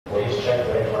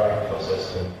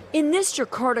In this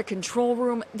Jakarta control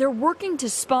room, they're working to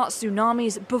spot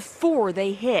tsunamis before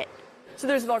they hit. So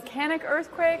there's volcanic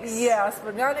earthquakes? Yes,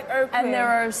 volcanic earthquakes. And there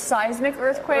are seismic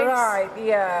earthquakes? Right,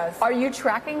 yes. Are you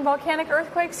tracking volcanic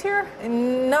earthquakes here?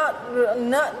 Not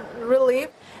really.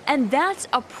 And that's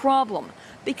a problem,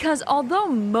 because although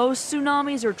most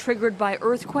tsunamis are triggered by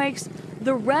earthquakes,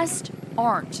 the rest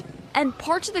aren't. And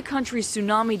parts of the country's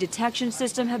tsunami detection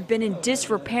system have been in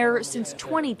disrepair since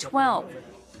 2012.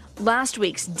 Last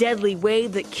week's deadly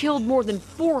wave that killed more than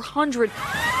 400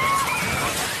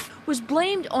 was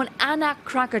blamed on Anak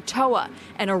Krakatoa,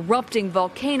 an erupting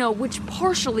volcano which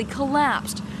partially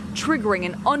collapsed, triggering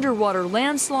an underwater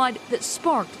landslide that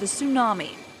sparked the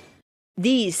tsunami.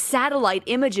 These satellite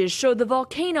images show the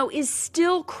volcano is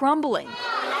still crumbling.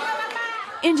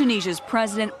 Indonesia's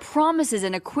president promises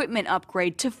an equipment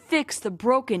upgrade to fix the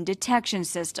broken detection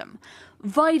system.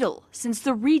 Vital, since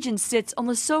the region sits on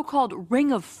the so-called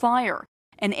Ring of Fire,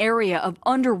 an area of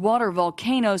underwater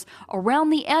volcanoes around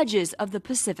the edges of the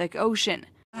Pacific Ocean.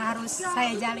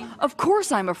 Of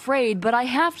course I'm afraid, but I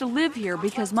have to live here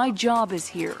because my job is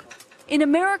here. In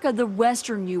America, the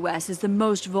western U.S. is the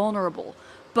most vulnerable,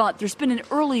 but there's been an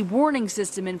early warning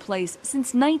system in place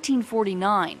since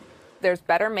 1949. There's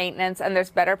better maintenance and there's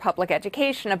better public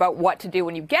education about what to do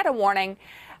when you get a warning,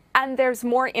 and there's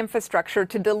more infrastructure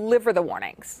to deliver the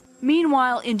warnings.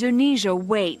 Meanwhile, Indonesia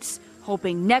waits,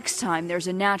 hoping next time there's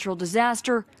a natural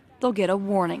disaster, they'll get a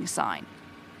warning sign.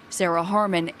 Sarah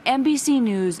Harmon, NBC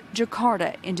News,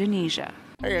 Jakarta, Indonesia.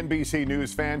 Hey, NBC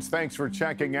News fans, thanks for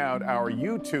checking out our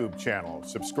YouTube channel.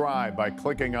 Subscribe by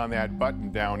clicking on that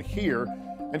button down here,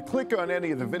 and click on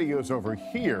any of the videos over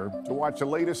here to watch the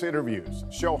latest interviews,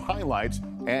 show highlights,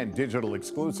 and digital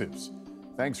exclusives.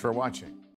 Thanks for watching.